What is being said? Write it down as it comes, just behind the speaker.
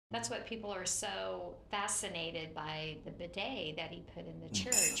That's what people are so fascinated by the bidet that he put in the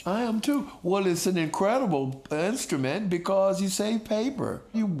church. I am too. Well, it's an incredible instrument because you save paper.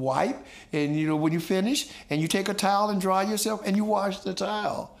 You wipe, and when you finish, and you take a towel and dry yourself, and you wash the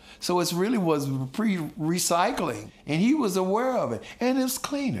towel. So it really was pre-recycling, and he was aware of it, and it's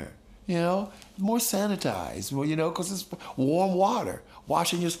cleaner, more sanitized, because it's warm water,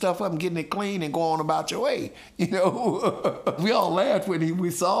 washing your stuff up and getting it clean and going on about your way, We all laughed when we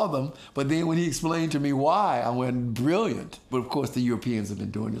saw them, but then when he explained to me why, I went, brilliant. But of course, the Europeans have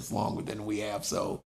been doing this longer than we have, so